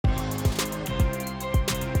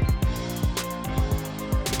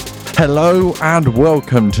Hello and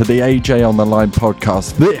welcome to the AJ on the Line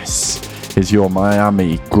podcast. This is your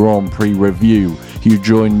Miami Grand Prix review. You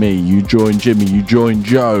join me, you join Jimmy, you join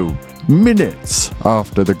Joe. Minutes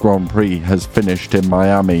after the Grand Prix has finished in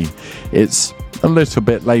Miami. It's a little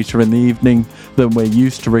bit later in the evening than we're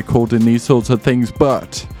used to recording these sorts of things,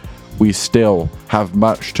 but we still have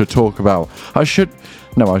much to talk about. I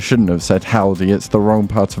shouldn't have said howdy. It's the wrong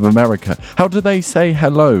part of America. How do they say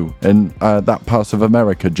hello in that part of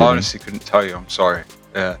America, Jimmy? I honestly couldn't tell you. I'm sorry.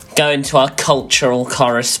 Yeah. Going to our cultural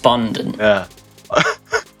correspondent. Yeah.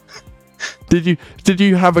 Did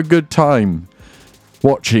you have a good time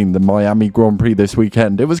watching the Miami Grand Prix this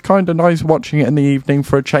weekend? It was kind of nice watching it in the evening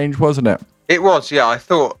for a change, wasn't it? It was, yeah.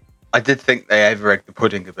 I did think they over-egged the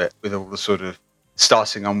pudding a bit with all the sort of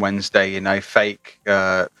starting on Wednesday,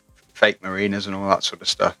 fake marinas and all that sort of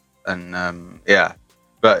stuff. And yeah.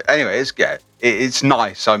 But anyway, it's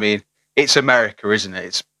nice. I mean, it's America, isn't it?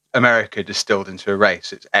 It's America distilled into a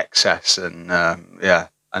race. It's excess and yeah.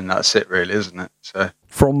 And that's it really, isn't it? So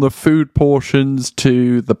from the food portions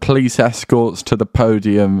to the police escorts to the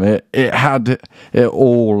podium, it had it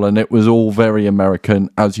all, and it was all very American,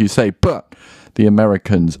 as you say. But the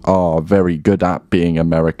Americans are very good at being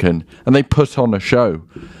American, and they put on a show.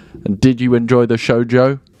 And did you enjoy the show,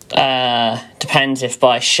 Joe? Depends if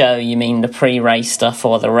by show you mean the pre-race stuff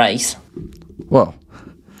or the race. Well,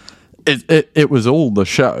 it was all the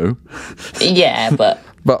show. Yeah, but...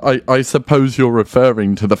 But I suppose you're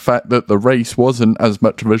referring to the fact that the race wasn't as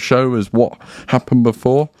much of a show as what happened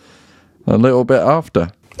before, a little bit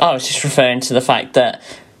after. I was just referring to the fact that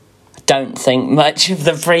I don't think much of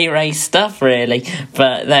the pre-race stuff, really.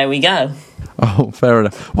 But there we go. Oh, fair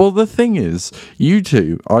enough. Well, the thing is, you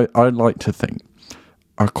two, I like to think,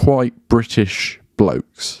 are quite British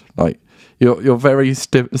blokes. Like, you're very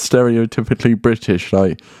stereotypically British,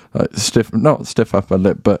 like not stiff upper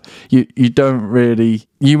lip, but you don't really.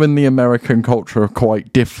 You and the American culture are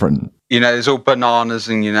quite different. there's all bananas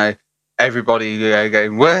and everybody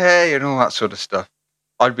going way and all that sort of stuff.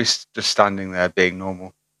 I'd be just standing there being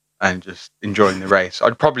normal and just enjoying the race.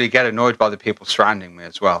 I'd probably get annoyed by the people surrounding me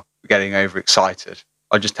as well, getting overexcited.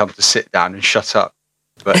 I'd just tell them to sit down and shut up.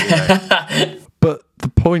 But but the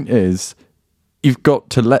point is, you've got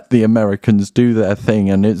to let the Americans do their thing,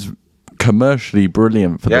 and it's commercially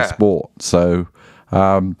brilliant for the sport. So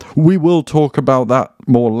we will talk about that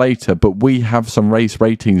more later, but we have some race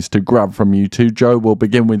ratings to grab from you two. Joe, we'll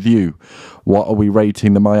begin with you. What are we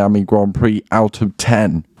rating the Miami Grand Prix out of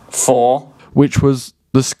 10? 4. Which was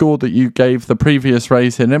the score that you gave the previous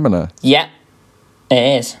race in Imola. Yeah,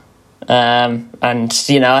 it is. And,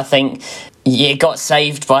 I think it got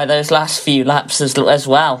saved by those last few laps as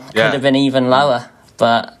well. Could have been even lower,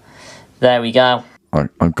 but there we go.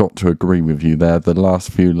 I've got to agree with you there. The last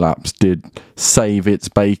few laps did save its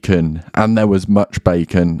bacon, and there was much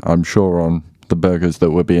bacon, I'm sure, on the burgers that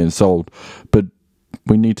were being sold. But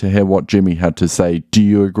we need to hear what Jimmy had to say. Do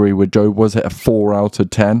you agree with Joe? Was it a 4 out of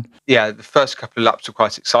 10? Yeah, the first couple of laps were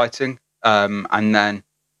quite exciting, and then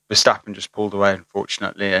Verstappen just pulled away,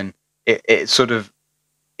 unfortunately, and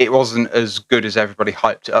it wasn't as good as everybody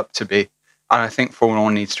hyped it up to be. And I think Formula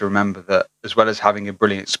 1 needs to remember that as well as having a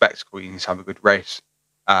brilliant spectacle, you need to have a good race.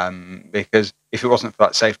 Because if it wasn't for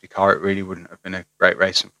that safety car, it really wouldn't have been a great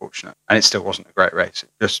race, unfortunately. And it still wasn't a great race. It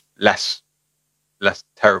just less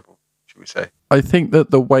terrible, should we say. I think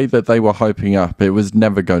that the way that they were hyping up, it was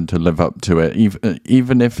never going to live up to it.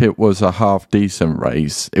 Even if it was a half-decent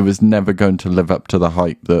race, it was never going to live up to the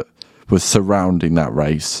hype that was surrounding that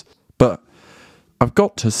race. But I've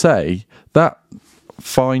got to say that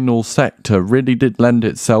final sector really did lend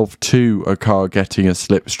itself to a car getting a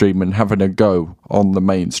slipstream and having a go on the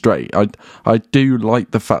main straight. I do like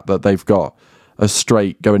the fact that they've got a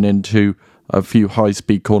straight going into a few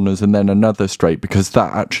high-speed corners and then another straight, because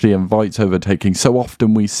that actually invites overtaking. So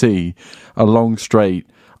often we see a long straight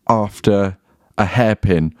after a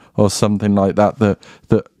hairpin or something like that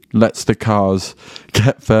lets the cars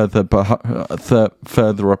get further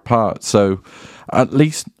apart. So at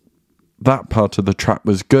least that part of the track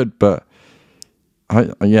was good, but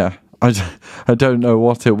I don't know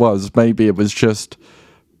what it was. Maybe it was just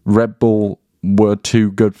Red Bull were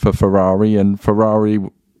too good for Ferrari, and Ferrari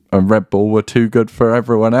and Red Bull were too good for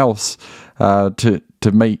everyone else to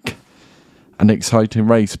make an exciting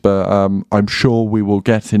race. But I'm sure we will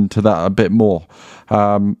get into that a bit more.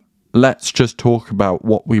 Let's just talk about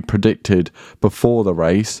what we predicted before the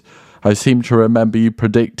race. I seem to remember you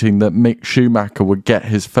predicting that Mick Schumacher would get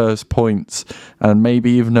his first points and maybe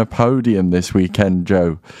even a podium this weekend,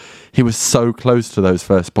 Joe. He was so close to those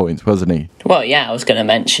first points, wasn't he? Well, yeah, I was going to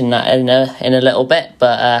mention that in a little bit,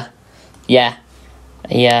 but yeah,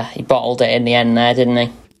 he bottled it in the end there, didn't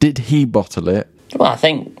he? Did he bottle it? Well, I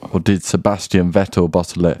think... Or did Sebastian Vettel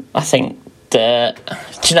bottle it? I think do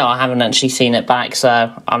you know, I haven't actually seen it back,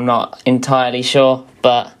 so I'm not entirely sure,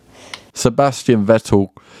 but... Sebastian Vettel,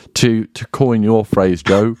 to coin your phrase,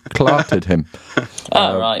 Joe, clarted him.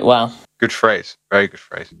 Oh, right, well... Good phrase. Very good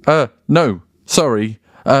phrase. No, sorry.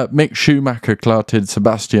 Mick Schumacher clarted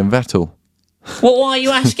Sebastian Vettel. Well, why are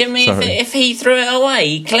you asking me if he threw it away?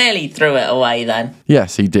 He clearly threw it away then.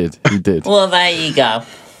 Yes, he did. He did. Well, there you go.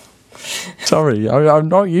 Sorry, I'm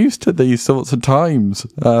not used to these sorts of times.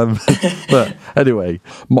 But anyway,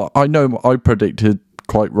 I know I predicted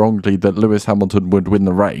quite wrongly that Lewis Hamilton would win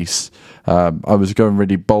the race. I was going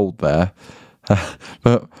really bold there.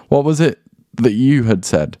 But what was it that you had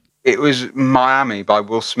said? It was Miami by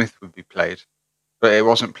Will Smith would be played, but it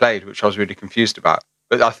wasn't played, which I was really confused about.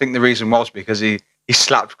 But I think the reason was because he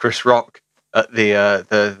slapped Chris Rock at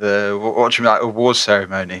the awards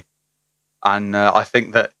ceremony, and I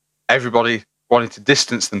think that everybody wanted to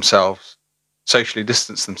socially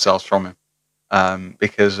distance themselves from him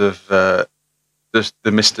because of the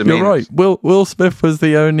misdemeanors. You're right. Will Smith was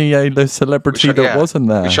the only A-list celebrity that wasn't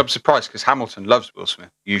there. Which I'm surprised because Hamilton loves Will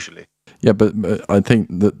Smith usually. Yeah, but I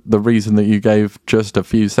think that the reason that you gave just a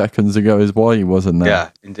few seconds ago is why he wasn't there.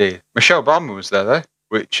 Yeah, indeed. Michelle Obama was there though,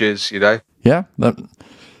 which is, Yeah,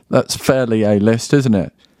 that's fairly A-list, isn't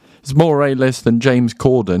it? It's more A-list than James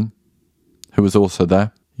Corden, who was also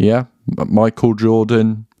there. Yeah, Michael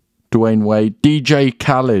Jordan, Dwayne Wade, DJ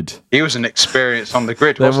Khaled. He was an experience on the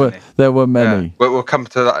grid, wasn't he? There were many. Yeah. We'll come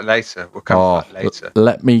to that later.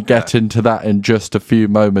 Let me get into that in just a few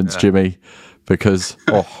moments, Jimmy, because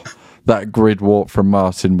that grid walk from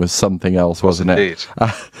Martin was something else, wasn't it?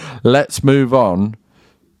 Let's move on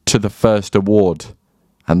to the first award,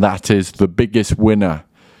 and that is the biggest winner.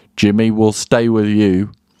 Jimmy, we'll stay with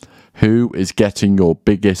you. Who is getting your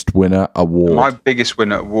biggest winner award? My biggest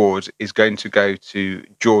winner award is going to go to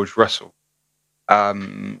George Russell,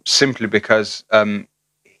 simply because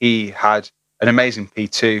he had an amazing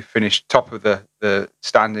P2, finished top of the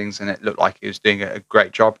standings, and it looked like he was doing a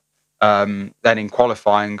great job. Then in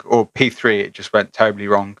qualifying, or P3, it just went terribly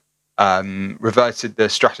wrong. Reverted the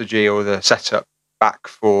strategy or the setup back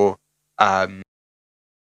for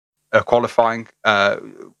qualifying,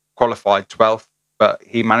 qualified 12th. But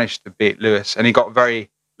he managed to beat Lewis, and he got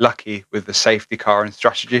very lucky with the safety car and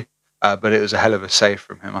strategy. But it was a hell of a save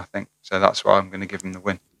from him, I think. So that's why I'm going to give him the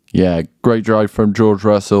win. Yeah, great drive from George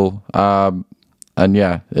Russell. And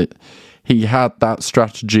yeah, he had that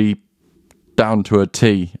strategy down to a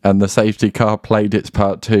T, and the safety car played its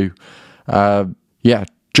part too. Yeah,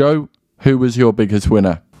 Joe, who was your biggest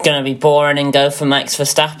winner? Going to be boring and go for Max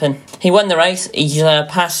Verstappen. He won the race. He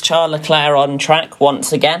passed Charles Leclerc on track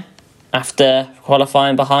once again after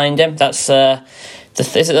qualifying behind him. That's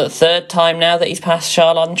is it the third time now that he's passed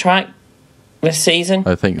Charles on track this season?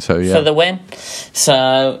 I think so, yeah. For the win.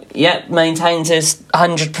 So, yeah, maintains his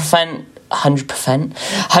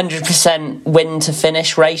 100% win to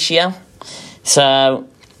finish ratio. So,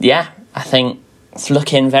 yeah, I think it's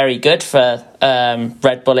looking very good for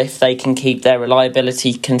Red Bull if they can keep their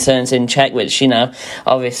reliability concerns in check, which,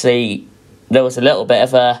 obviously there was a little bit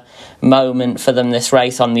of a moment for them this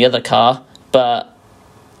race on the other car, but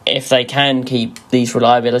if they can keep these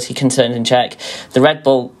reliability concerns in check, the Red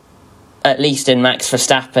Bull, at least in Max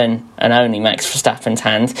Verstappen and only Max Verstappen's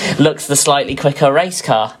hands, looks the slightly quicker race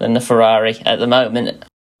car than the Ferrari at the moment.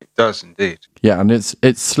 It does indeed. Yeah, and it's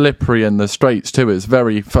slippery in the straights too. It's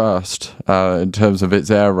very fast in terms of its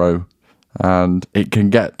aero, and it can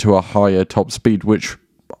get to a higher top speed, which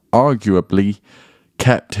arguably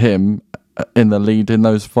kept him in the lead in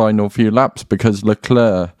those final few laps, because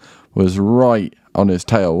Leclerc was right on his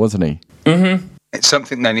tail, wasn't he? Mm-hmm. It's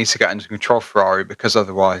something they need to get under control, Ferrari, because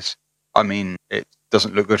otherwise, it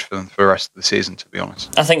doesn't look good for them for the rest of the season, to be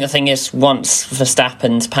honest. I think the thing is, once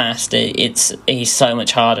Verstappen's passed, he's so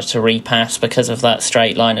much harder to repass because of that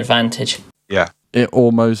straight line advantage. Yeah. It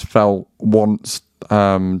almost felt once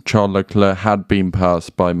Charles Leclerc had been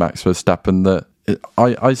passed by Max Verstappen that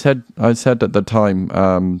I said at the time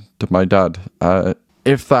to my dad,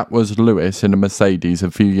 if that was Lewis in a Mercedes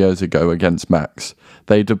a few years ago against Max,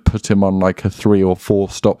 they'd have put him on like a 3 or 4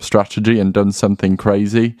 stop strategy and done something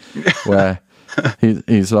crazy where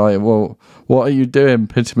he's like, well, what are you doing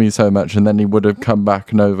pitting me so much? And then he would have come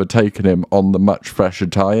back and overtaken him on the much fresher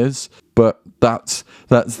tyres. But that's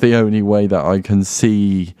the only way that I can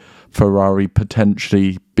see Ferrari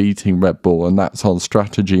potentially beating Red Bull, and that's on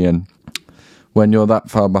strategy. And when you're that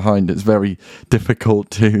far behind, it's very difficult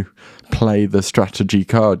to play the strategy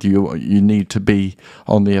card. You need to be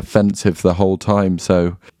on the offensive the whole time.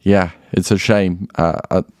 So yeah, it's a shame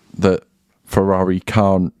that Ferrari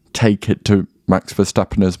can't take it to Max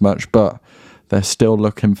Verstappen as much, but they're still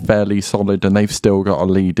looking fairly solid, and they've still got a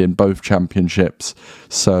lead in both championships.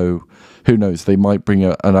 So who knows, they might bring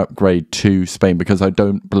an upgrade to Spain, because I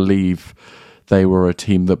don't believe they were a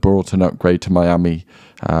team that brought an upgrade to Miami,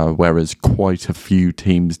 whereas quite a few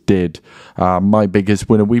teams did. My biggest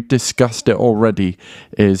winner, we've discussed it already,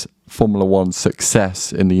 is Formula One's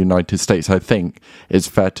success in the United States. I think it's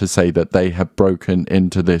fair to say that they have broken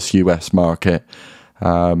into this US market.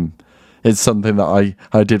 It's something that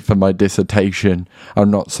I did for my dissertation.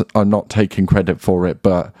 I'm not taking credit for it,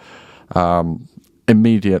 but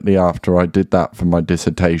immediately after I did that for my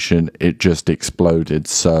dissertation, it just exploded.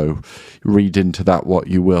 So read into that what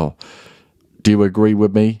you will. Do you agree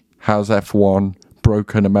with me? How's F1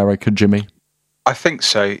 broken America, Jimmy? I think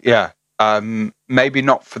so, yeah. Maybe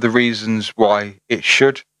not for the reasons why it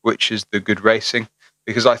should, which is the good racing,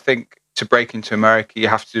 because I think to break into America, you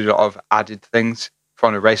have to do a lot of added things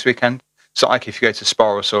on a race weekend. So like if you go to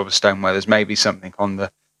Spa or Silverstone, where there's maybe something on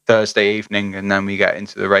the Thursday evening and then we get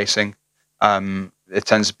into the racing, it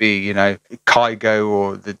tends to be, Kygo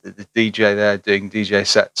or the DJ there doing DJ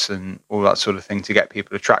sets and all that sort of thing to get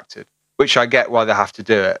people attracted, which I get why they have to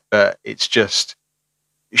do it, but it's just,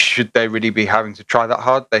 should they really be having to try that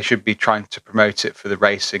hard? They should be trying to promote it for the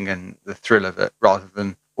racing and the thrill of it, rather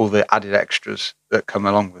than all the added extras that come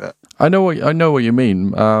along with it. I know what you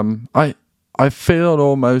mean. I feel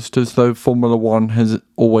almost as though Formula One has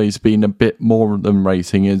always been a bit more than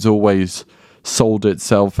racing. It's always sold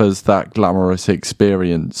itself as that glamorous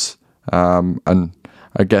experience. And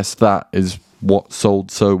I guess that is what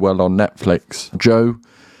sold so well on Netflix. Joe,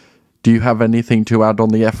 do you have anything to add on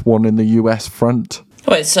the F1 in the US front?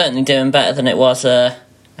 Well, it's certainly doing better than it was a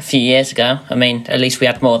few years ago. I mean, at least we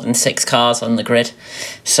had more than 6 cars on the grid.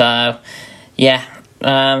 So, yeah.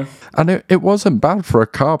 And it wasn't bad for a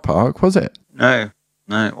car park, was it? No,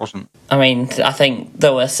 it wasn't. I mean, I think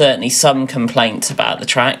there were certainly some complaints about the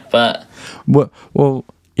track, but... Well,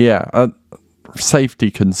 yeah,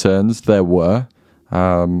 safety concerns there were.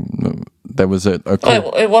 There was a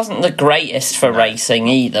it wasn't the greatest for racing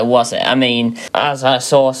either, was it? I mean, as I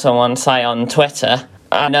saw someone say on Twitter,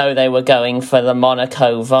 I know they were going for the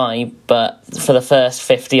Monaco vibe, but for the first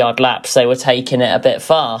 50-odd laps, they were taking it a bit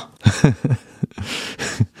far.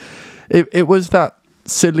 It was that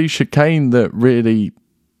silly chicane that really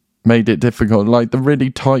made it difficult, like the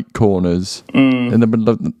really tight corners in the middle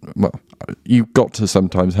of... Well, you've got to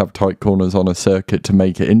sometimes have tight corners on a circuit to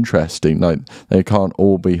make it interesting. Like, they can't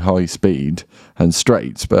all be high speed and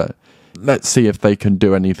straights, but let's see if they can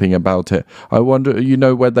do anything about it. I wonder,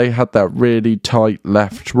 where they had that really tight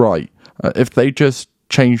left-right, if they just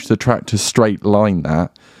change the track to straight line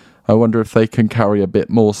that, I wonder if they can carry a bit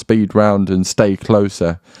more speed round and stay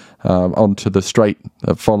closer onto the straight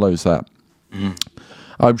that follows that.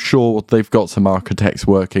 I'm sure they've got some architects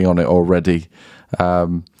working on it already.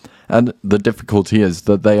 And the difficulty is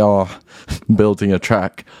that they are building a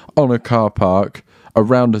track on a car park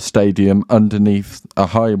around a stadium underneath a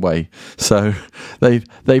highway. So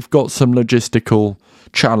they've got some logistical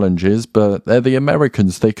challenges, but they're the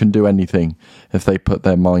Americans. They can do anything if they put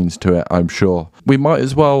their minds to it, I'm sure. We might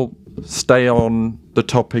as well stay on the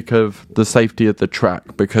topic of the safety of the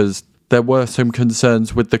track, because there were some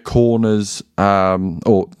concerns with the corners,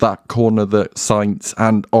 or that corner that Sainz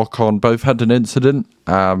and Ocon both had an incident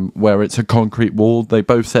where it's a concrete wall. They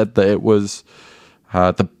both said that it was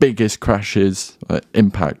the biggest crashes,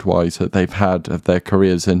 impact-wise, that they've had of their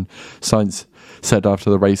careers. And Sainz said after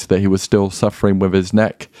the race that he was still suffering with his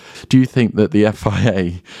neck. Do you think that the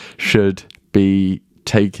FIA should be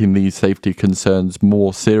taking these safety concerns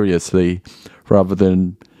more seriously, rather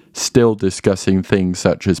than still discussing things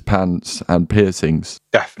such as pants and piercings?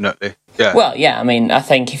 Definitely, yeah. Well, yeah. I mean, I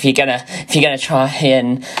think if you're gonna try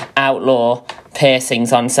and outlaw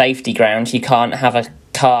piercings on safety grounds, you can't have a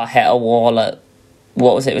car hit a wall at,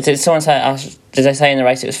 what was it? Did someone say? Did they say in the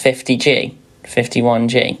race it was 50G,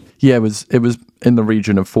 51G? Yeah, it was in the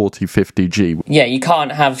region of 40, 50G. Yeah, you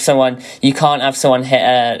can't have someone hit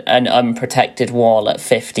an unprotected wall at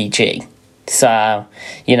 50G. So,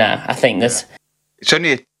 I think there's... It's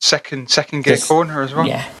only a second gear corner as well.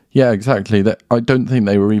 Yeah, exactly. I don't think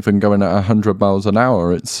they were even going at 100 miles an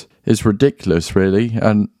hour. It's ridiculous, really.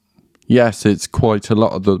 And yes, it's quite a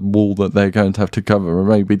lot of the wall that they're going to have to cover. Or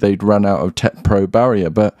maybe they'd run out of Tech Pro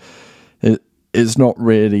barrier, but it's not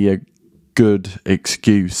really a good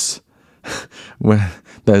excuse when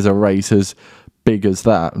there's a race as big as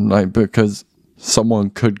that. Because someone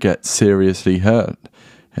could get seriously hurt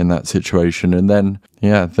in that situation. And then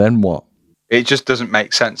what? It just doesn't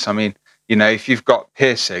make sense. I mean, if you've got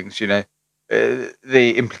piercings,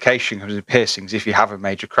 the implication comes in piercings if you have a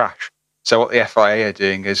major crash. So what the FIA are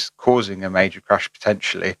doing is causing a major crash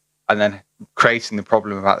potentially, and then creating the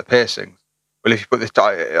problem about the piercings. Well, if you put this,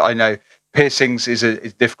 I know piercings is a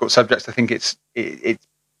difficult subject. I think it's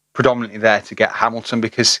predominantly there to get Hamilton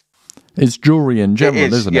because it's jewelry in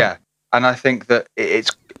general, isn't it? Yeah, and I think that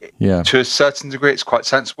to a certain degree it's quite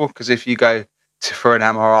sensible, because if you go for an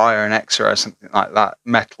MRI or an X-ray or something like that,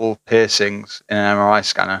 metal piercings in an MRI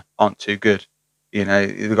scanner aren't too good.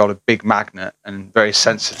 They've got a big magnet and very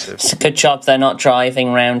sensitive. It's a good job they're not driving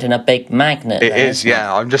around in a big magnet. It is,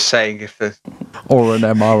 yeah. I'm just saying if the... Or an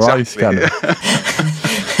MRI scanner.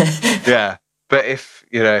 Yeah. But if,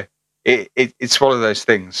 it's one of those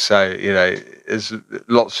things. So, there's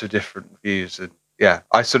lots of different views. And yeah,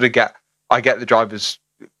 I get the driver's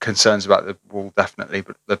concerns about the wall, definitely,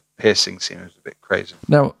 but the piercing seems a bit crazy.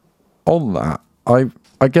 Now, on that,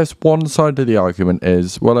 I guess one side of the argument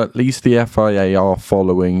is, well, at least the FIA are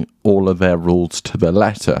following all of their rules to the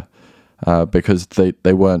letter, because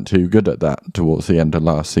they weren't too good at that towards the end of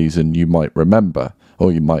last season, you might remember,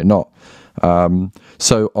 or you might not.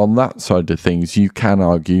 So on that side of things, you can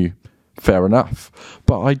argue fair enough.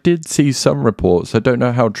 But I did see some reports, I don't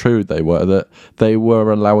know how true they were, that they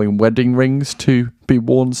were allowing wedding rings to be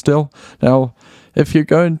worn still. Now, if you're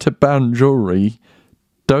going to ban jewellery,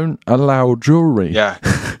 don't allow jewellery. Yeah.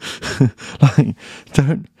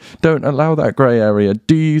 Don't allow that grey area.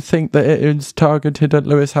 Do you think that it is targeted at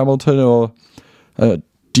Lewis Hamilton, or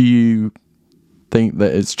do you think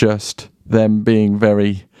that it's just them being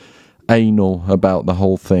very anal about the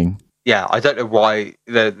whole thing? Yeah, I don't know why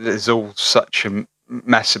there's all such a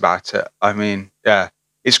mess about it. I mean, yeah,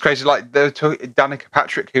 it's crazy. Like Danica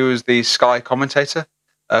Patrick, who was the Sky commentator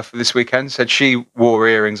for this weekend, said she wore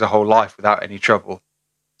earrings her whole life without any trouble.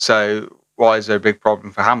 So why is there a big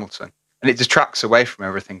problem for Hamilton? And it detracts away from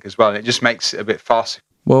everything as well. And it just makes it a bit farcical.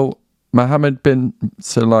 Well, Mohammed bin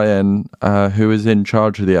Sulayem, who is in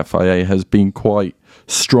charge of the FIA, has been quite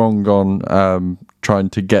strong on trying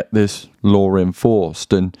to get this law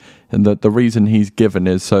enforced. And that the reason he's given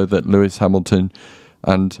is so that Lewis Hamilton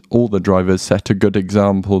and all the drivers set a good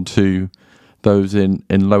example to those in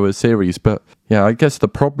lower series. But yeah, I guess the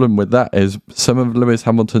problem with that is some of Lewis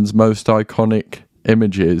Hamilton's most iconic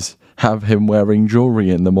images have him wearing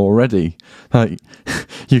jewelry in them already. Like,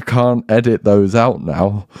 you can't edit those out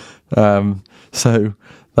now. So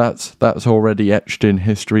that's already etched in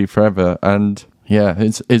history forever. And yeah,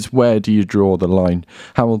 it's where do you draw the line?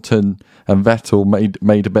 Hamilton and Vettel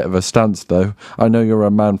made a bit of a stance, though. I know you're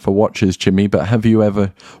a man for watches, Jimmy, but have you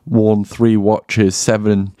ever worn 3 watches,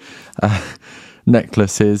 7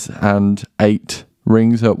 necklaces and 8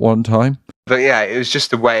 rings at one time? But yeah, it was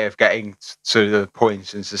just a way of getting to the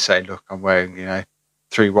point, and to say, look, I'm wearing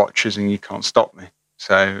 3 watches and you can't stop me.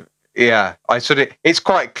 So yeah, it's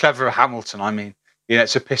quite clever of Hamilton. I mean,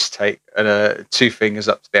 it's a piss take and 2 fingers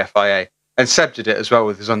up to the FIA. And Seb did it as well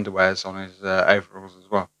with his underwears on his overalls as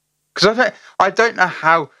well. Because I don't know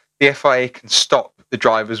how the FIA can stop the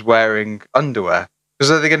drivers wearing underwear, because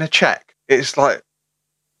are they going to check? It's like,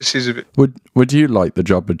 this is a bit... Would you like the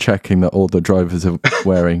job of checking that all the drivers are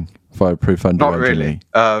wearing fireproof underwear? Not really.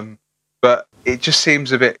 But it just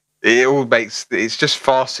seems a bit... It's just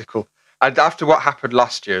farcical. And after what happened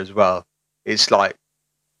last year as well, it's like,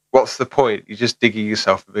 what's the point? You're just digging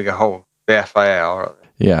yourself a bigger hole. The FIA are...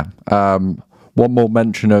 Yeah. One more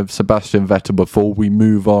mention of Sebastian Vettel before we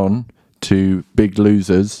move on to big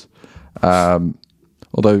losers.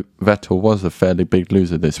 Although Vettel was a fairly big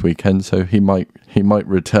loser this weekend, so he might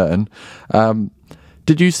return.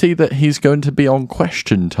 Did you see that he's going to be on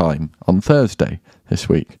Question Time on Thursday this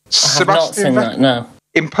week? I have not seen that, no.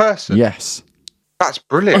 In person? Yes. That's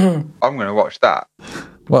brilliant. I'm going to watch that.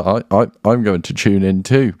 Well, I'm going to tune in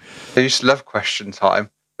too. I used to love Question Time,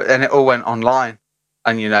 but then it all went online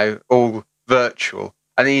and, all virtual.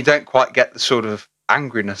 And then you don't quite get the sort of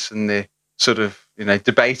angriness and the sort of,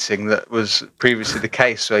 debating that was previously the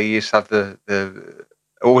case, where you used to have the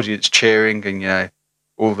audience cheering and,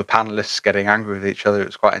 all the panelists getting angry with each other. It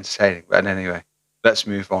was quite entertaining. But anyway, let's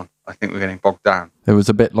move on. I think we're getting bogged down. It was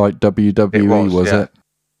a bit like WWE, was it?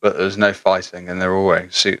 But there was no fighting and they're all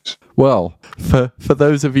wearing suits. Well, for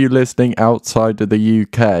those of you listening outside of the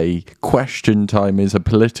UK, Question Time is a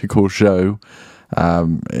political show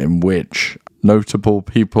in which notable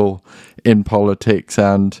people in politics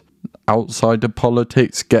and outside of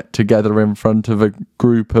politics get together in front of a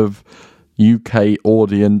group of UK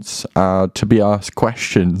audience to be asked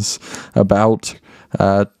questions about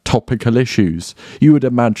topical issues. You would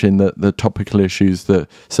imagine that the topical issues that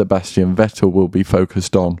Sebastian Vettel will be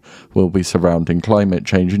focused on will be surrounding climate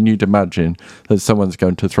change, and you'd imagine that someone's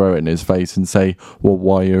going to throw it in his face and say, well,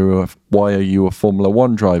 why are you a Formula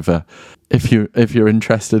One driver? If you're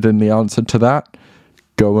interested in the answer to that,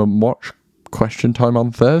 go and watch Question Time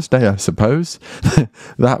on Thursday, I suppose.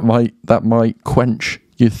 that might quench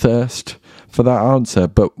your thirst for that answer.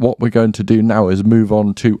 But what we're going to do now is move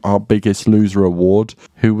on to our biggest loser award.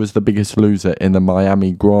 Who was the biggest loser in the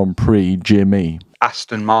Miami Grand Prix, Jimmy?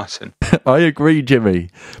 Aston Martin. I agree, Jimmy,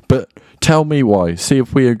 but tell me why. See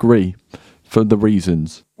if we agree for the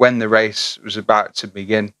reasons. When the race was about to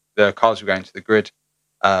begin, the cars were going to the grid.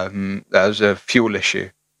 There was a fuel issue,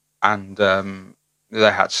 and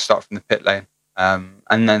they had to start from the pit lane.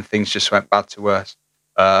 And then things just went bad to worse.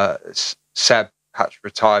 Seb had to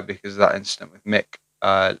retire because of that incident with Mick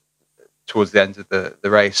towards the end of the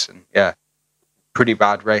race. And yeah, pretty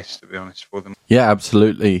bad race, to be honest, for them. Yeah,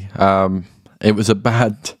 absolutely. It was a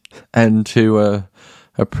bad end to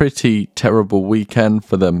a pretty terrible weekend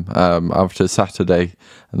for them after Saturday.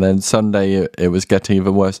 And then Sunday, it was getting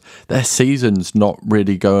even worse. Their season's not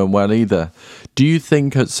really going well either. Do you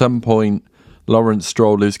think at some point Lawrence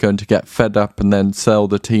Stroll is going to get fed up and then sell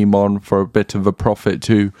the team on for a bit of a profit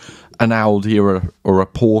to an Audi or a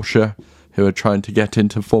Porsche who are trying to get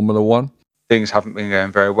into Formula One? Things haven't been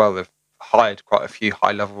going very well. They've hired quite a few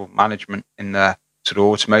high-level management in the sort of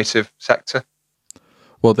automotive sector.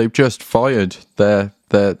 Well, they've just fired their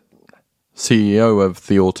CEO of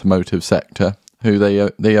the automotive sector, who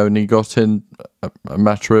they only got in a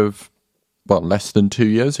matter of, less than 2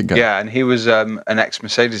 years ago. Yeah, and he was an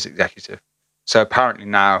ex-Mercedes executive. So apparently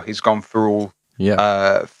now he's gone for all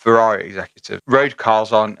Ferrari executive. Road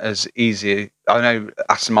cars aren't as easy. I know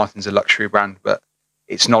Aston Martin's a luxury brand, but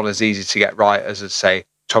it's not as easy to get right as, say,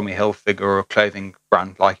 Tommy Hilfiger or a clothing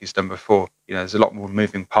brand like he's done before. There's a lot more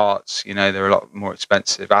moving parts. There are a lot more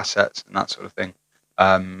expensive assets and that sort of thing.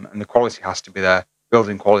 And the quality has to be there.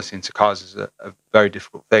 Building quality into cars is a very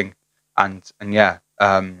difficult thing. And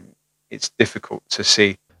it's difficult to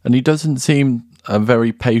see. And he doesn't seem a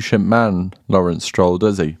very patient man, Lawrence Stroll,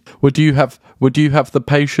 does he? Would you have the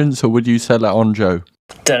patience, or would you sell it on, Joe?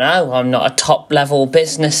 Don't know. I'm not a top level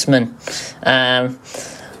businessman.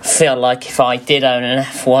 Feel like if I did own an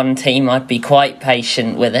F1 team, I'd be quite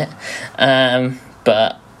patient with it.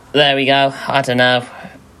 But there we go. I don't know.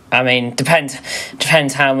 I mean, depends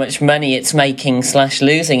how much money it's making /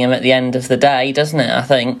 losing him at the end of the day, doesn't it? I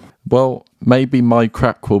think. Well, maybe my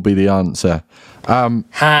crack will be the answer.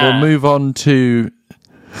 We'll move on to.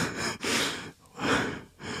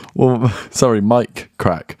 Mike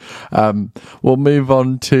crack. We'll move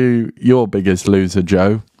on to your biggest loser,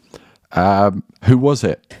 Joe. Who was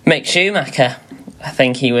it? Mick Schumacher. I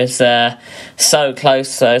think he was so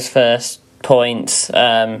close to those first points.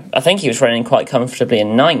 I think he was running quite comfortably in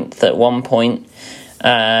 9th at one point.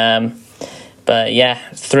 But yeah,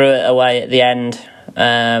 threw it away at the end.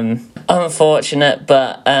 Unfortunate,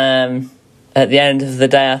 but at the end of the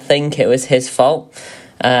day, I think it was his fault.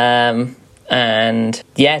 And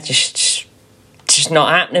yeah, just not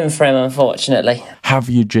happening for him, unfortunately. Have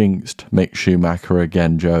you jinxed Mick Schumacher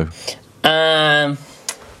again, Joe?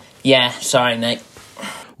 Yeah, sorry, mate.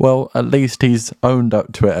 Well, at least he's owned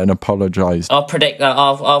up to it and apologised. I'll predict that.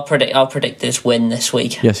 I'll predict his win this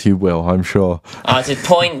week. Yes, you will, I'm sure. I did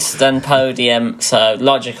points, then podium, so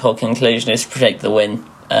logical conclusion is to predict the win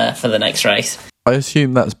for the next race. I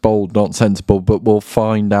assume that's bold, not sensible, but we'll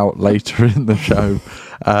find out later in the show.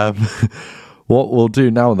 What we'll do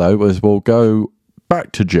now, though, is we'll go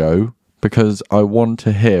back to Joe, because I want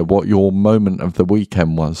to hear what your moment of the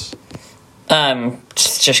weekend was.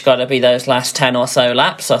 Just got to be those last 10 or so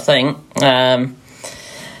laps, I think. I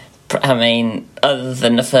mean, other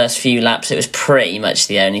than the first few laps, it was pretty much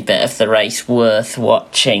the only bit of the race worth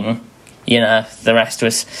watching. The rest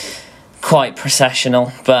was quite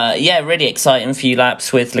processional. But yeah, really exciting few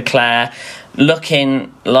laps with Leclerc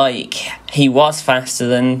looking like he was faster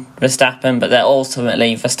than Verstappen, but then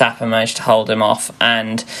ultimately Verstappen managed to hold him off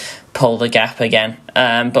and pull the gap again.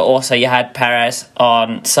 But also you had Perez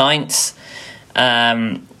on Sainz,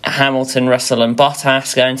 Hamilton, Russell and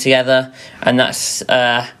Bottas going together, and that's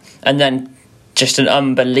and then just an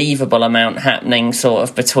unbelievable amount happening sort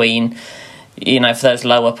of between, for those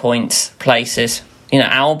lower points places.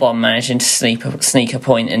 Albon managing to sneak a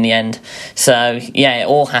point in the end. So, yeah, it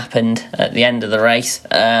all happened at the end of the race,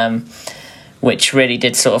 which really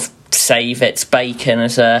did sort of save its bacon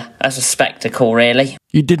as a spectacle, really.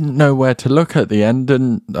 You didn't know where to look at the end,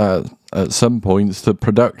 and at some points the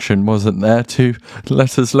production wasn't there to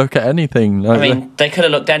let us look at anything. I mean, they could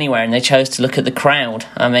have looked anywhere, and they chose to look at the crowd.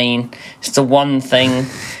 I mean, it's the one thing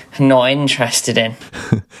I'm not interested in.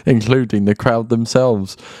 Including the crowd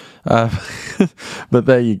themselves. But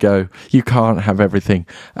there you go. You can't have everything.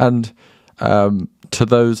 And to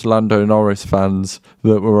those Lando Norris fans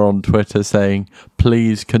that were on Twitter saying,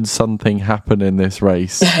 please, can something happen in this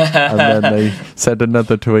race? And then they said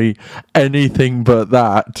another tweet, anything but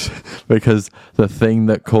that, because the thing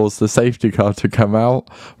that caused the safety car to come out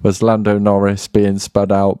was Lando Norris being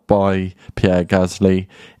spun out by Pierre Gasly.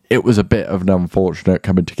 It was a bit of an unfortunate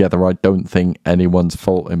coming together. I don't think anyone's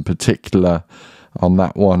fault in particular on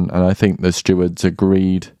that one, and I think the stewards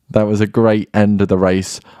agreed. That was a great end of the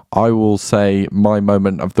race. I will say my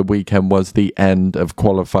moment of the weekend was the end of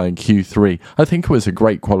qualifying Q3. I think it was a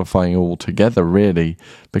great qualifying altogether, really,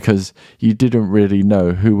 because you didn't really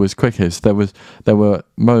know who was quickest. There were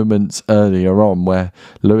moments earlier on where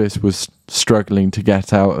Lewis was struggling to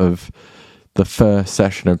get out of the first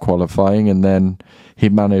session of qualifying, and then he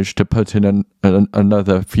managed to put in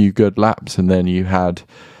another few good laps, and then you had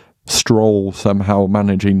Stroll somehow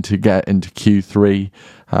managing to get into Q3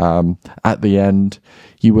 at the end.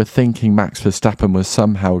 You were thinking Max Verstappen was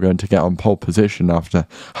somehow going to get on pole position after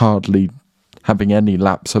hardly having any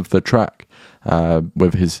laps of the track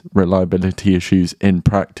with his reliability issues in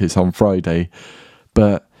practice on Friday,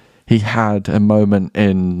 but he had a moment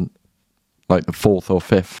in like the fourth or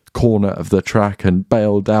fifth corner of the track and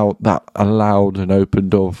bailed out. That allowed an open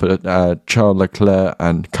door for Charles Leclerc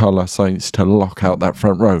and Carlos Sainz to lock out that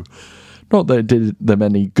front row. Not that it did them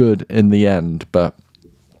any good in the end, but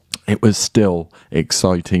it was still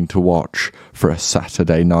exciting to watch for a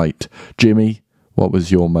Saturday night. Jimmy, what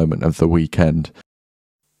was your moment of the weekend?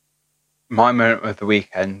 My moment of the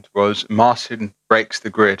weekend was Martin Breaks the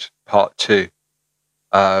Grid Part 2.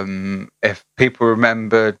 If people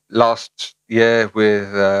remember last year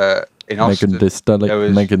with in Austin,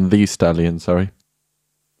 Megan Thee Stallion, sorry.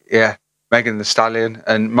 Yeah, Megan Thee Stallion,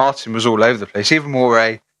 and Martin was all over the place. He even wore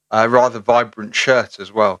a rather vibrant shirt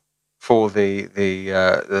as well for the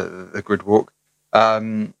grid walk.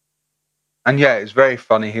 And yeah, it was very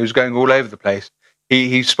funny. He was going all over the place.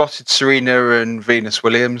 He spotted Serena and Venus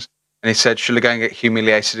Williams, and he said, "Shall I go and get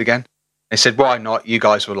humiliated again?" They said, "Why not? You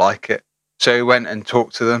guys will like it." So he went and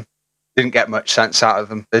talked to them. Didn't get much sense out of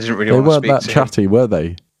them. They didn't really want to speak to him. They weren't that chatty, were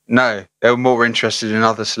they? No, they were more interested in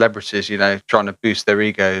other celebrities, trying to boost their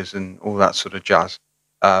egos and all that sort of jazz.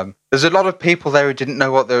 There's a lot of people there who didn't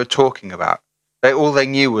know what they were talking about. All they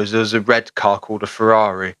knew was there was a red car called a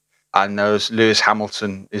Ferrari, and there was Lewis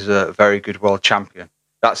Hamilton is a very good world champion.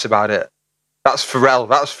 That's about it. That's Pharrell.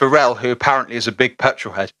 That was Pharrell, who apparently is a big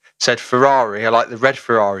petrol head, said Ferrari, I like the red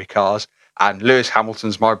Ferrari cars, and Lewis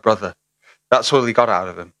Hamilton's my brother. That's all he got out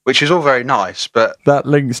of him, which is all very nice, but... That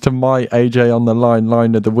links to my AJ on the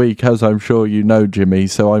line of the week, as I'm sure you know, Jimmy,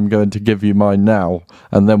 so I'm going to give you mine now,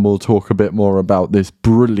 and then we'll talk a bit more about this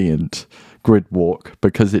brilliant grid walk,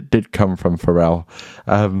 because it did come from Pharrell.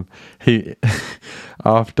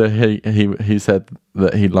 After he said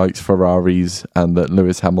that he likes Ferraris and that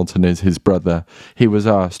Lewis Hamilton is his brother, he was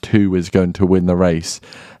asked who was going to win the race,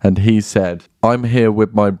 and he said, "I'm here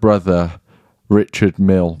with my brother, Richard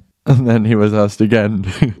Mille." And then he was asked again,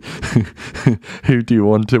 who do you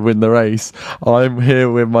want to win the race? "I'm here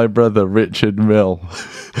with my brother, Richard Mille."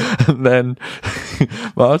 And then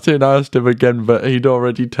Martin asked him again, but he'd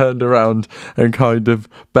already turned around and kind of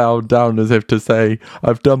bowed down as if to say,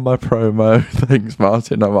 "I've done my promo. Thanks,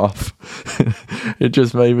 Martin, I'm off." It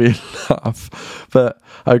just made me laugh. But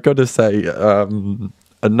I've got to say,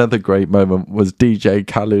 another great moment was DJ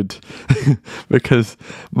Khaled, because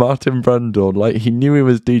Martin Brundle, he knew he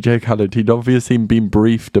was DJ Khaled. He'd obviously been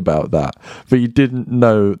briefed about that, but he didn't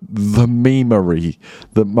know the memery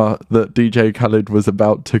that DJ Khaled was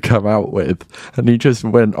about to come out with. And he just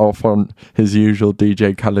went off on his usual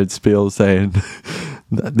DJ Khaled spiel saying,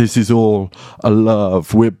 "This is all a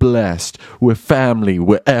love. We're blessed. We're family.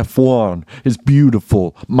 We're F1. It's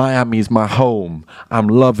beautiful. Miami's my home. I'm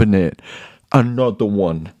loving it. Another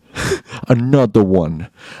one." Another one.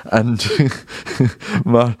 And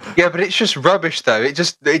yeah, but it's just rubbish though. It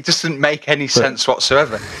doesn't make any sense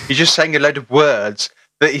whatsoever. He's just saying a load of words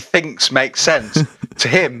that he thinks make sense. To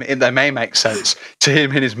him, they may make sense to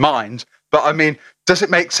him in his mind, but I mean, Does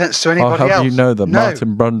it make sense to I'll anybody have else? you know that No.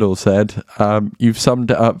 Martin Brundle said, "You've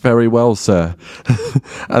summed it up very well, sir."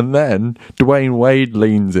 And then Dwayne Wade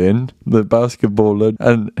leans in, the basketballer,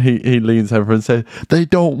 and he leans over and says, "They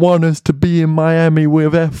don't want us to be in Miami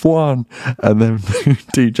with F1." And then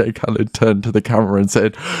DJ Khaled turned to the camera and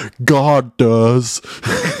said, "God does."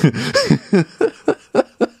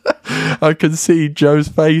 I can see Joe's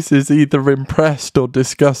face is either impressed or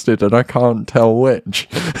disgusted, and I can't tell which.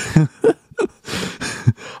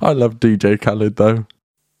 I love DJ Khaled, though.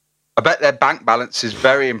 I bet their bank balance is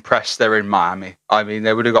very impressed they're in Miami. I mean,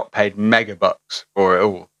 they would have got paid mega bucks for it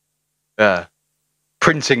all. Yeah.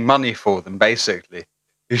 Printing money for them, basically.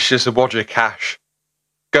 It's just a wad of cash.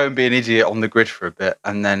 Go and be an idiot on the grid for a bit,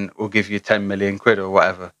 and then we'll give you 10 million quid or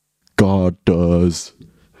whatever. God does.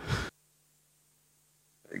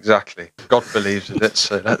 Exactly. God believes in it,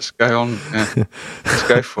 so let's go on. Yeah. Let's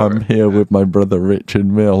go for it. I'm here with my brother Richard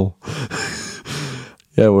Mill.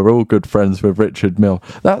 Yeah, we're all good friends with Richard Mill.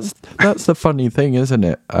 That's the funny thing, isn't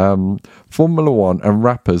it? Formula One and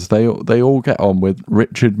rappers, they all get on with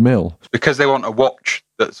Richard Mill. Because they want a watch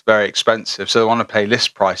that's very expensive, so they want to pay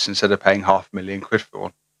list price instead of paying £500,000 for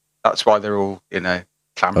one. That's why they're all, I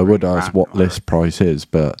clamoring would ask around. what list price is,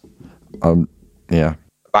 but yeah.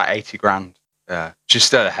 About 80 grand. Yeah, just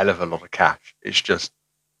still a hell of a lot of cash. It's just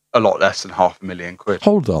a lot less than £500,000.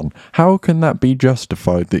 Hold on, how can that be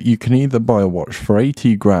justified that you can either buy a watch for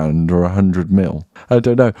 80 grand or 100 mil? I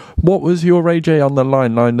don't know. What was your AJ on the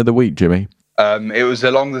line of the week, Jimmy? It was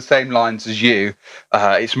along the same lines as you.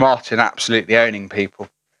 It's Martin absolutely owning people.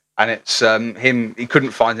 And it's him, he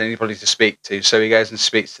couldn't find anybody to speak to, so he goes and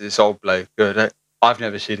speaks to this old bloke. Good. I've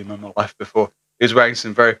never seen him in my life before. He was wearing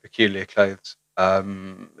some very peculiar clothes.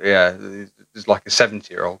 He's like a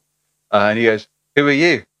 70-year-old. And he goes, "Who are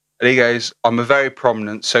you?" And he goes, "I'm a very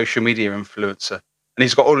prominent social media influencer." And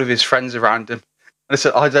he's got all of his friends around him. And I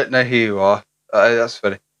said, "I don't know who you are." That's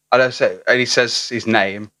funny. I don't say. And he says his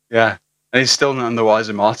name. Yeah. And he's still none the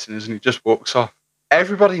wiser Martin, isn't he? Just walks off.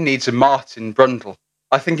 Everybody needs a Martin Brundle.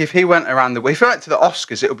 I think if he went around if he went to the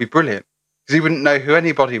Oscars, it would be brilliant. Because he wouldn't know who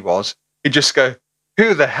anybody was. He'd just go,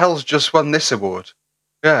 "Who the hell's just won this award?"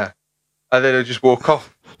 Yeah. And then he'd just walk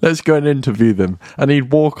off. Let's go and interview them. And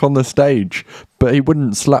he'd walk on the stage, but he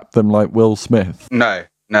wouldn't slap them like Will Smith. No.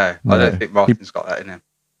 I don't think Martin's got that in him.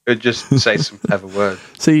 He'd just say some clever words.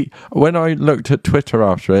 See, when I looked at Twitter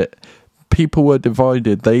after it, people were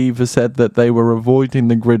divided. They either said that they were avoiding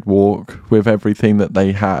the grid walk with everything that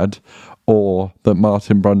they had, or that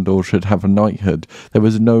Martin Brundle should have a knighthood. There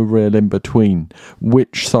was no real in between.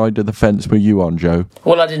 Which side of the fence were you on, Joe?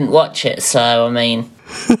 Well, I didn't watch it, so I mean,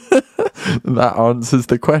 That answers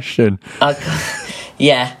the question.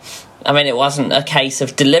 yeah. I mean, it wasn't a case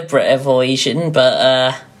of deliberate avoidation,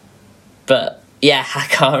 but yeah, I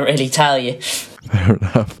can't really tell you. Fair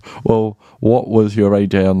enough. Well, what was your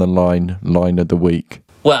AJ on the line of the week?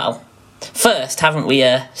 Well, first, haven't we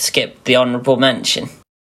skipped the honourable mention?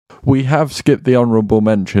 We have skipped the honourable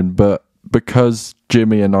mention, but because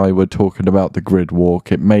Jimmy and I were talking about the grid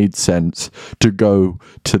walk, it made sense to go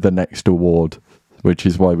to the next award, which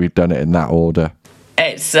is why we've done it in that order.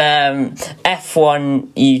 It's F1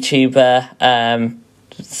 YouTuber,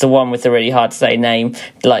 the one with the really hard to say name,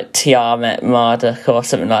 like Tiamat Marduk or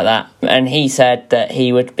something like that. And he said that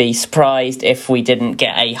he would be surprised if we didn't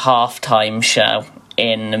get a halftime show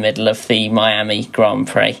in the middle of the Miami Grand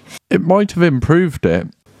Prix. It might have improved it.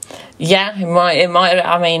 Yeah, it might.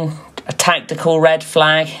 I mean, a tactical red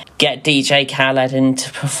flag, get DJ Khaled in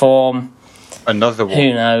to perform. Another one.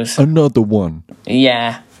 Who knows? Another one.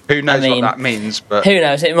 Yeah. Who knows what that means? But who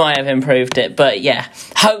knows? It might have improved it, but yeah,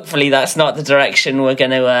 hopefully that's not the direction we're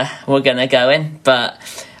gonna go in.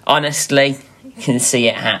 But honestly, you can see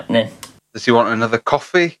it happening. Does he want another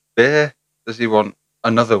coffee, beer? Does he want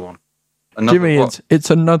another one? Another Jimmy, what? it's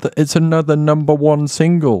another number one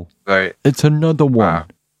single. Right. It's another one. Wow.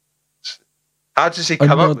 How does he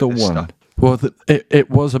come up with this one. stuff? Well, it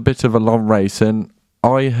was a bit of a long race, and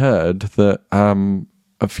I heard that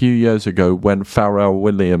a few years ago when Pharrell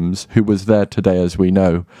Williams, who was there today, as we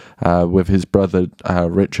know, with his brother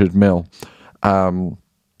Richard Mill,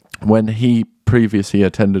 when he previously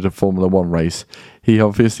attended a Formula One race, he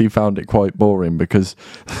obviously found it quite boring because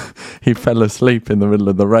he fell asleep in the middle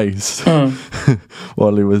of the race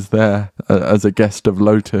while he was there as a guest of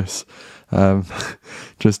Lotus.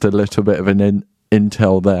 Just a little bit of an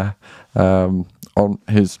intel there on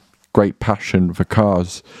his great passion for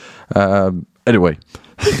cars. Anyway,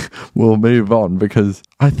 we'll move on because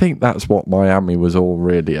I think that's what Miami was all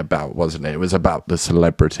really about, wasn't it? It was about the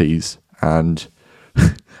celebrities and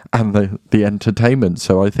and the entertainment.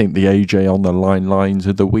 So I think the AJ on the line lines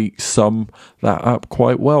of the week sum that up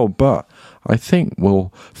quite well. But I think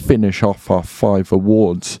we'll finish off our 5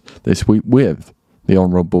 awards this week with the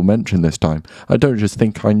honourable mention this time. I don't just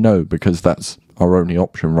think I know, because that's our only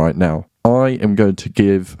option right now. I am going to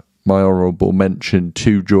give my honourable mention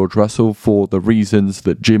to George Russell for the reasons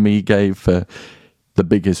that Jimmy gave for the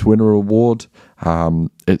biggest winner award.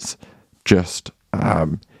 It's just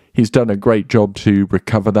he's done a great job to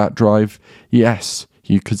recover that drive. Yes,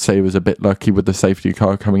 you could say he was a bit lucky with the safety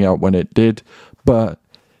car coming out when it did, but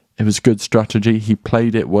it was good strategy. He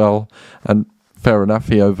played it well, and fair enough,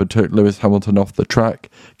 he overtook Lewis Hamilton off the track,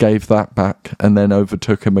 gave that back, and then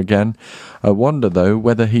overtook him again. I wonder, though,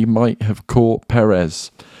 whether he might have caught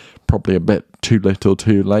Perez. Probably a bit too little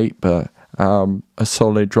too late, but a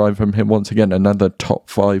solid drive from him once again. Another top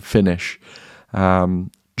 5 finish.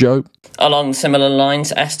 Joe? Along similar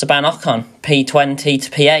lines, Esteban Ocon, P20 to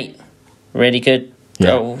P8. Really good.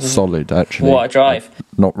 Yeah, solid, actually. What a drive.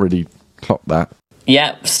 Not really clocked that.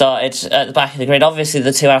 Yeah, started at the back of the grid. Obviously,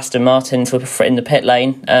 the 2 Aston Martins were in the pit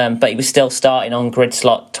lane, but he was still starting on grid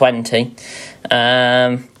slot 20.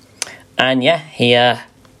 And yeah, he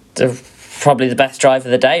probably the best drive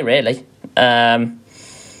of the day, really.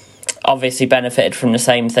 Obviously benefited from the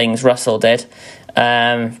same things Russell did.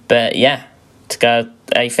 But yeah,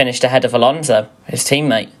 he finished ahead of Alonso, his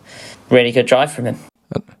teammate. Really good drive from him.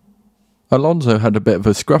 Alonso had a bit of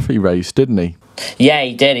a scruffy race, didn't he? Yeah,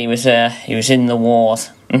 he did. He was in the wars.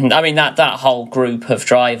 I mean, that whole group of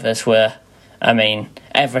drivers were, I mean,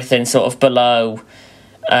 everything sort of below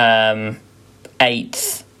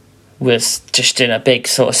 8th was just in a big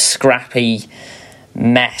sort of scrappy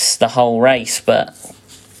mess the whole race. But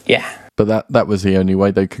yeah. But that was the only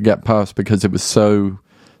way they could get past, because it was so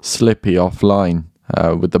slippy offline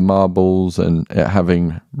with the marbles and it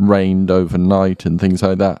having rained overnight and things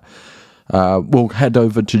like that. We'll head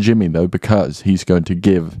over to Jimmy, though, because he's going to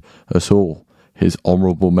give us all his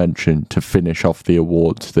honourable mention to finish off the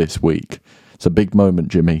awards this week. It's a big moment,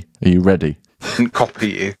 Jimmy. Are you ready? I didn't copy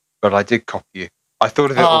you, but I did copy you. I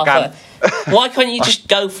thought of it organically. Why couldn't you just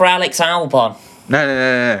go for Alex Albon?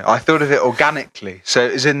 No. I thought of it organically. So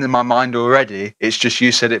it's in my mind already. It's just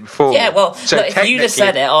you said it before. Yeah, well, so look, if you'd have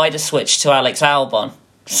said it, I'd have switched to Alex Albon.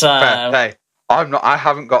 So hey, I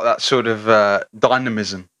haven't got that sort of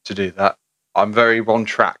dynamism to do that. I'm very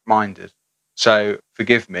one-track minded. So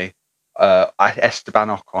forgive me. Esteban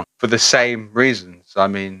Ocon for the same reasons. I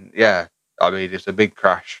mean, it's a big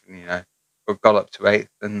crash. We got up to 8th,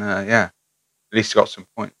 and at least got some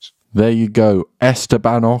points. There you go.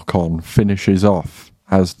 Esteban Ocon finishes off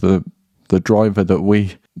as the driver that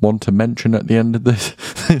we want to mention at the end of this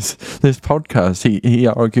podcast. He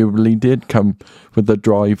arguably did come with the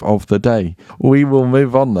drive of the day. We will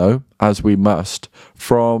move on, though, as we must,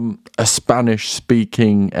 from a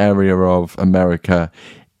Spanish-speaking area of America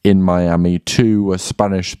in Miami to a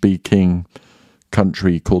Spanish-speaking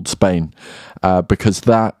country called Spain, because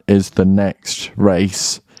that is the next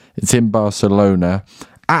race. It's in Barcelona,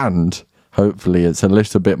 and hopefully it's a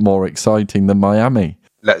little bit more exciting than Miami.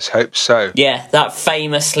 Let's hope so. Yeah, that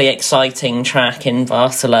famously exciting track in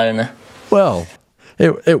Barcelona. Well,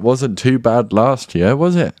 it wasn't too bad last year,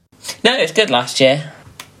 was it? No, it was good last year.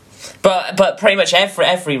 But pretty much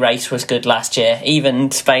every race was good last year.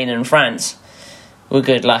 Even Spain and France were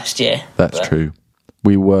good last year. That's true.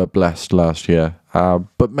 We were blessed last year.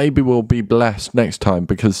 But maybe we'll be blessed next time,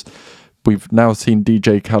 because we've now seen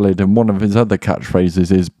DJ Khaled, and one of his other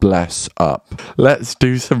catchphrases is bless up. Let's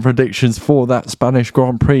do some predictions for that Spanish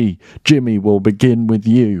Grand Prix. Jimmy, we'll begin with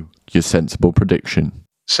you. Your sensible prediction.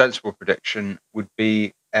 Sensible prediction would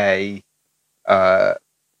be a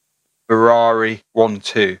Ferrari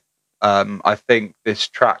 1-2. I think this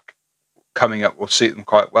track coming up will suit them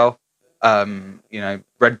quite well.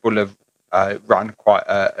 Red Bull have ran quite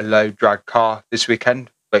a low drag car this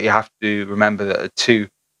weekend, but you have to remember that there are 2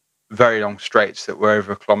 very long straights that were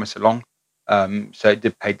over a kilometre long, so it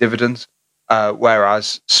did pay dividends,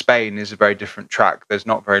 whereas Spain is a very different track. There's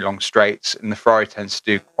not very long straights, and the Ferrari tends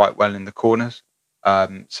to do quite well in the corners.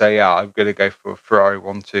 I'm going to go for Ferrari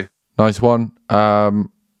 1-2. Nice one.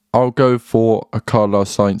 I'll go for a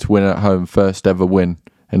Carlos Sainz win at home, first ever win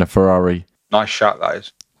in a Ferrari. Nice shout, that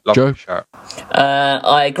is. Lovely Joe? shout.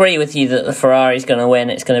 I agree with you that the Ferrari's going to win.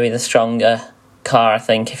 It's going to be the stronger car, I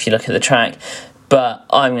think, if you look at the track. But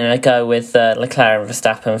I'm going to go with Leclerc and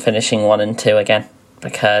Verstappen finishing 1 and 2 again,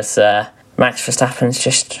 because Max Verstappen's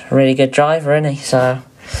just a really good driver, isn't he? So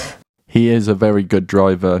he is a very good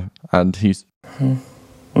driver, and he's. Do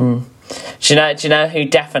you know who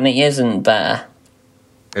definitely isn't better?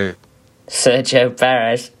 Who? Sergio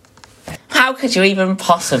Perez. How could you even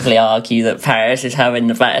possibly argue that Perez is having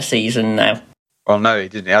the better season now? Well, no, he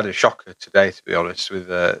didn't. He had a shocker today, to be honest, with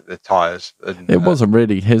the tyres. It wasn't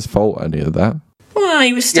really his fault, any of that. Well,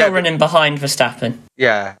 he was still running behind Verstappen.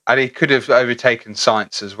 Yeah, and he could have overtaken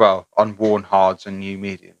Sainz as well on worn hards and new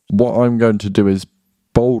mediums. What I'm going to do is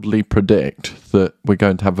boldly predict that we're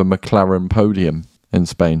going to have a McLaren podium in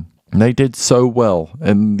Spain. And they did so well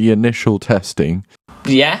in the initial testing.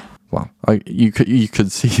 Yeah. Well, you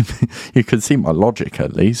could see my logic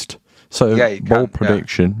at least. So Yeah, you bold can,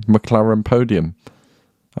 prediction: McLaren podium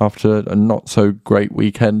after a not so great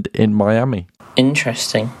weekend in Miami.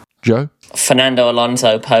 Interesting. Joe? Fernando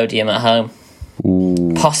Alonso podium at home.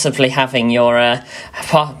 Ooh. Possibly having your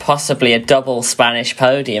possibly a double Spanish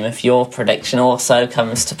podium if your prediction also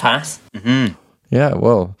comes to pass. Mm-hmm. Yeah,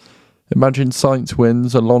 well, imagine Sainz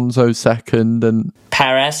wins, Alonso second, and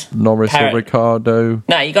Perez, Norris or Ricciardo.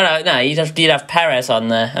 No, you'd have Perez on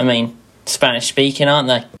there. I mean, Spanish speaking, aren't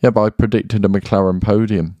they? Yeah, but I predicted a McLaren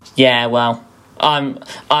podium. Yeah, well, I'm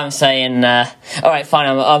saying, all right, fine.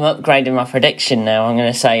 I'm upgrading my prediction now. I'm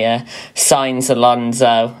going to say Sainz,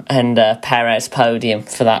 Alonso, and Perez podium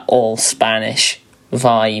for that all Spanish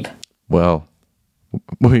vibe. Well,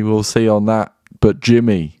 we will see on that. But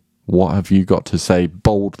Jimmy, what have you got to say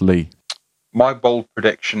boldly? My bold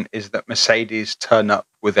prediction is that Mercedes turn up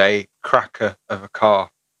with a cracker of a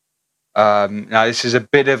car. Now, this is a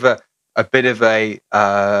bit of a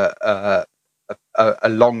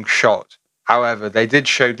long shot. However, they did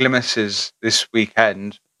show glimpses this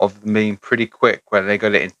weekend of them being pretty quick when they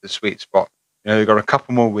got it into the sweet spot. You know, they've got a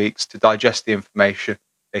couple more weeks to digest the information.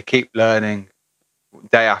 They keep learning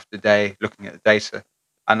day after day, looking at the data.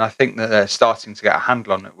 And I think that they're starting to get a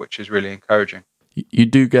handle on it, which is really encouraging. You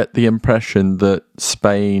do get the impression that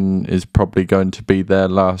Spain is probably going to be their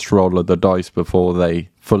last roll of the dice before they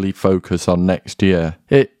fully focus on next year.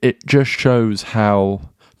 It just shows how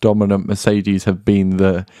dominant Mercedes have been,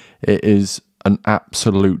 that it is an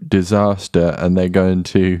absolute disaster, and they're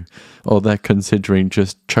considering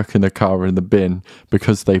just chucking the car in the bin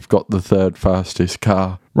because they've got the third fastest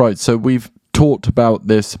car. Right, so we've talked about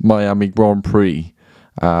this Miami Grand Prix.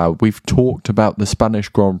 We've talked about the Spanish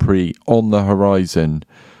Grand Prix on the horizon,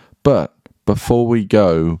 but before we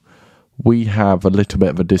go, we have a little bit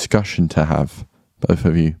of a discussion to have, both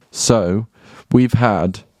of you. So we've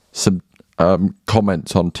had some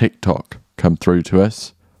comments on TikTok come through to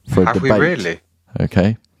us for a Have debate. we really?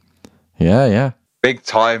 Okay. Yeah. Big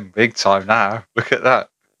time now. Look at that.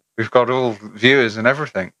 We've got all viewers and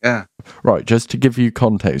everything. Yeah. Right, just to give you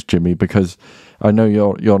context, Jimmy, because I know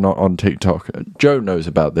you're not on TikTok. Joe knows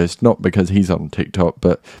about this, not because he's on TikTok,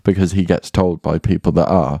 but because he gets told by people that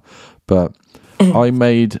are. But I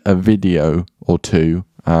made a video or two,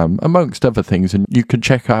 amongst other things, and you can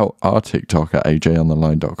check out our TikTok at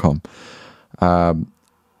ajontheline.com. And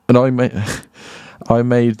I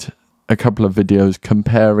made a couple of videos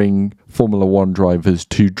comparing Formula One drivers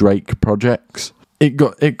to Drake projects. It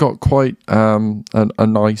got quite a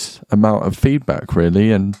nice amount of feedback,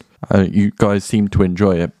 really, and you guys seem to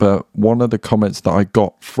enjoy it. But one of the comments that I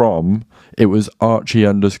got from it was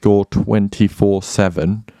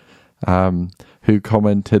Archie_247, who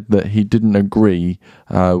commented that he didn't agree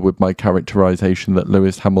with my characterization that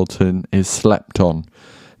Lewis Hamilton is slept on.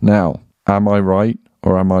 Now, am I right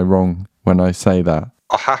or am I wrong when I say that?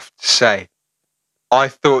 I have to say, I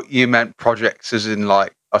thought you meant projects as in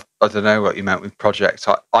like, I don't know what you meant with projects.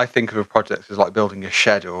 I think of a project as like building a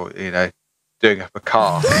shed or, doing up a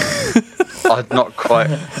car. I'm not quite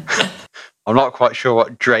sure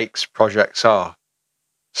what Drake's projects are.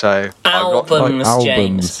 So albums, Like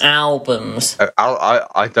James, albums.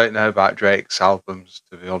 I don't know about Drake's albums,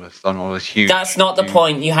 to be honest. I'm not a huge. That's not the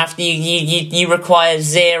point. You have to. You require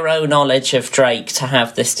zero knowledge of Drake to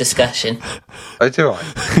have this discussion. Oh, do I?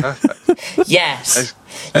 Perfect. Yes.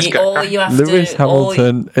 Let's go. All you have Lewis to.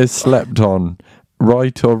 Hamilton is slept on.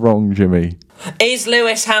 Right or wrong, Jimmy? Is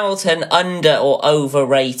Lewis Hamilton under or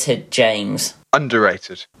overrated, James?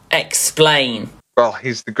 Underrated. Explain. Well,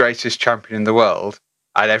 he's the greatest champion in the world,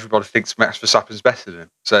 and everybody thinks Max Verstappen's better than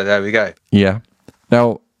him. So there we go. Yeah.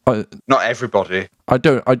 Now, Not everybody. I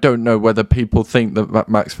don't know whether people think that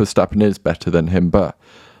Max Verstappen is better than him, but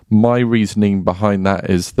my reasoning behind that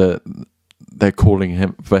is that they're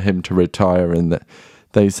calling for him to retire, and that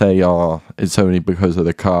they say, it's only because of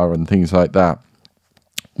the car and things like that,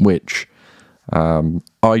 which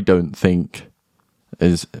I don't think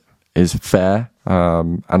is fair.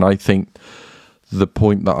 And I think the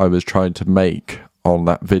point that I was trying to make on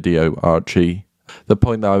that video, Archie, the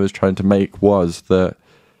point that I was trying to make was that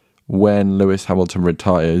when Lewis Hamilton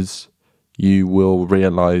retires, you will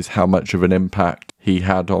realise how much of an impact he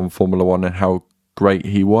had on Formula One and how great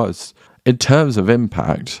he was. In terms of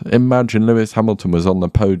impact, imagine Lewis Hamilton was on the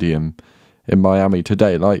podium in Miami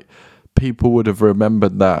today. Like, people would have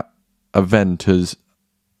remembered that event as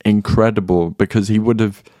incredible because he would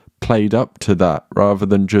have played up to that rather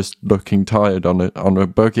than just looking tired on a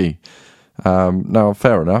buggy. Now,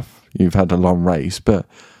 fair enough, you've had a long race, but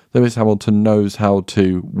Lewis Hamilton knows how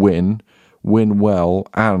to win well,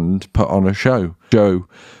 and put on a show. Joe,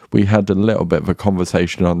 we had a little bit of a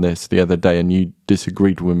conversation on this the other day, and you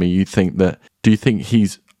disagreed with me. Do you think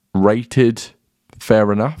he's rated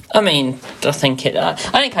fair enough? I mean, I think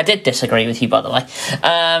I did disagree with you, by the way.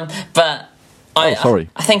 But sorry.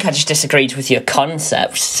 I think I just disagreed with your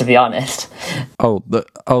concept, to be honest.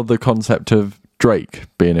 The concept of Drake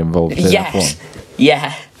being involved in Yes. F1.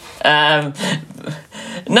 Yeah.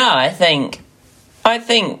 No, I think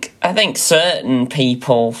certain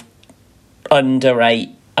people underrate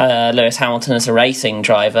Lewis Hamilton as a racing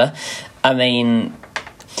driver. I mean,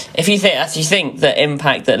 if you think the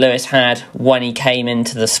impact that Lewis had when he came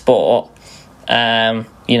into the sport,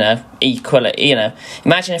 equally,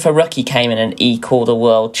 imagine if a rookie came in and equaled a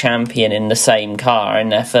world champion in the same car in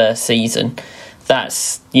their first season.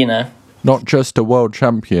 That's, not just a world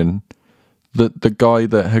champion, the guy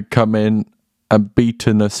that had come in and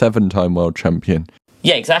beaten a 7-time world champion.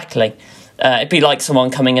 Yeah, exactly. It'd be like someone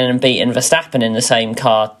coming in and beating Verstappen in the same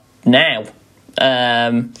car now.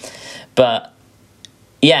 But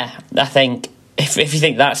yeah, I think if you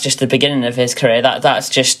think that's just the beginning of his career, that's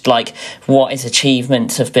just like what his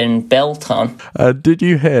achievements have been built on. Did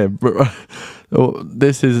you hear?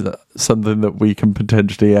 This is something that we can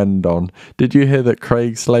potentially end on. Did you hear that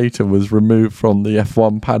Craig Slater was removed from the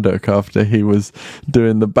F1 paddock after he was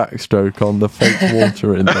doing the backstroke on the fake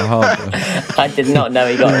water in the harbour? I did not know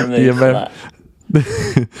he got removed for that.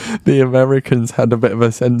 The Americans had a bit of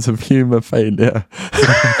a sense of humour failure.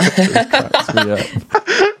 It cracks me up.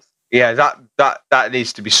 Yeah, that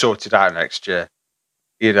needs to be sorted out next year.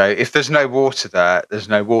 If there's no water there, there's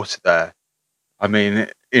no water there. I mean,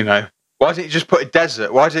 why don't you just put a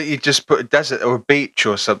desert? Why don't you just put a desert or a beach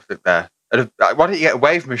or something there? Why don't you get a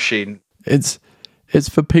wave machine? It's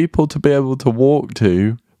for people to be able to walk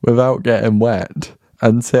to without getting wet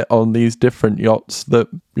and sit on these different yachts that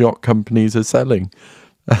yacht companies are selling.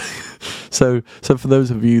 So for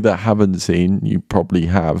those of you that haven't seen, you probably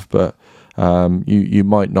have, but you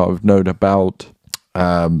might not have known about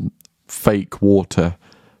fake water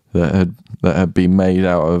that had been made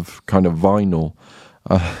out of kind of vinyl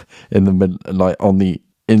in the middle, like on the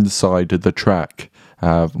inside of the track,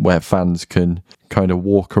 where fans can kind of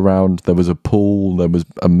walk around. There was a pool, there was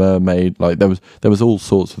a mermaid, like there was all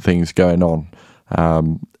sorts of things going on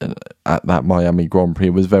at that Miami Grand Prix.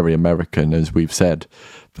 It was very American, as we've said.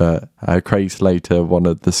 But Craig Slater, one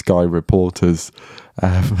of the Sky reporters,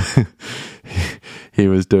 he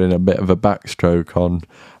was doing a bit of a backstroke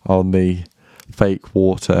on the fake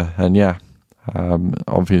water, and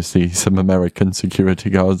obviously some American security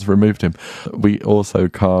guards removed him. We also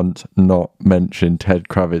can't not mention Ted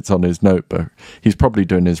Kravitz on his notebook. He's probably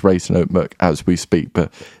doing his race notebook as we speak,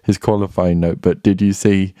 but his qualifying notebook, did you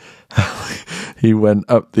see how he went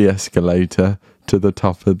up the escalator to the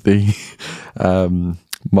top of the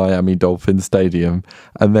Miami Dolphin Stadium,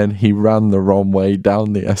 and then he ran the wrong way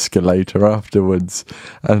down the escalator afterwards,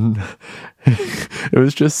 and it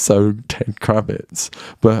was just so Ted Kravitz.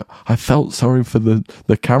 But I felt sorry for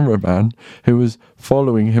the cameraman who was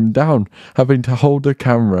following him down, having to hold the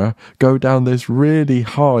camera, go down this really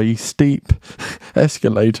high, steep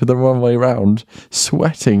escalator the wrong way round,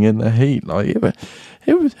 sweating in the heat. Like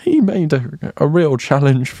he made a real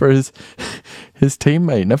challenge for his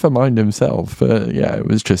teammate, never mind himself. But yeah, it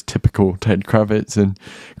was just typical Ted Kravitz and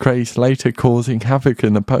Craig Slater causing havoc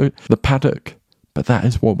in the paddock. But that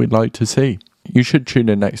is what we'd like to see. You should tune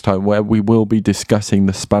in next time, where we will be discussing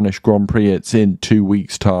the Spanish Grand Prix. It's in 2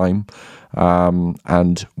 weeks' time,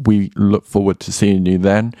 and we look forward to seeing you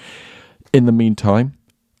then. In the meantime,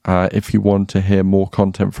 if you want to hear more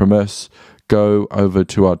content from us, go over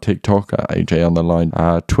to our TikTok at AJ on the line,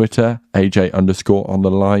 Twitter AJ_on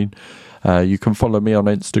the line. You can follow me on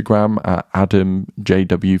Instagram at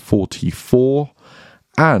AdamJW44,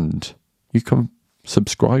 and you can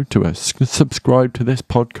subscribe to us, subscribe to this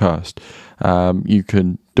podcast. You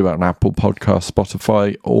can do it on Apple Podcasts,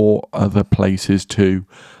 Spotify, or other places too,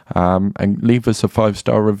 and leave us a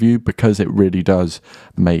 5-star review, because it really does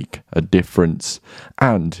make a difference.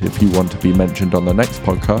 And if you want to be mentioned on the next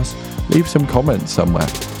podcast, leave some comments somewhere.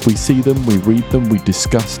 We see them, we read them, we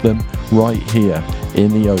discuss them right here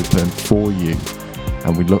in the open for you,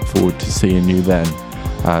 and we look forward to seeing you then.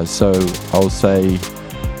 So I'll say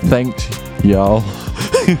thanks y'all,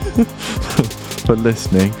 for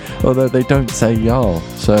listening. Although they don't say y'all,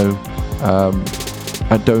 so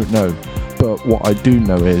I don't know. But what I do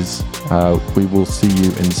know is we will see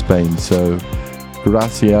you in Spain. So,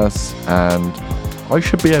 gracias, and I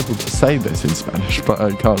should be able to say this in Spanish, but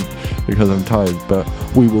I can't because I'm tired. But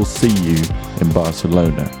we will see you in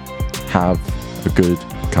Barcelona. Have a good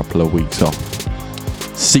couple of weeks off.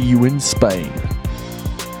 See you in Spain.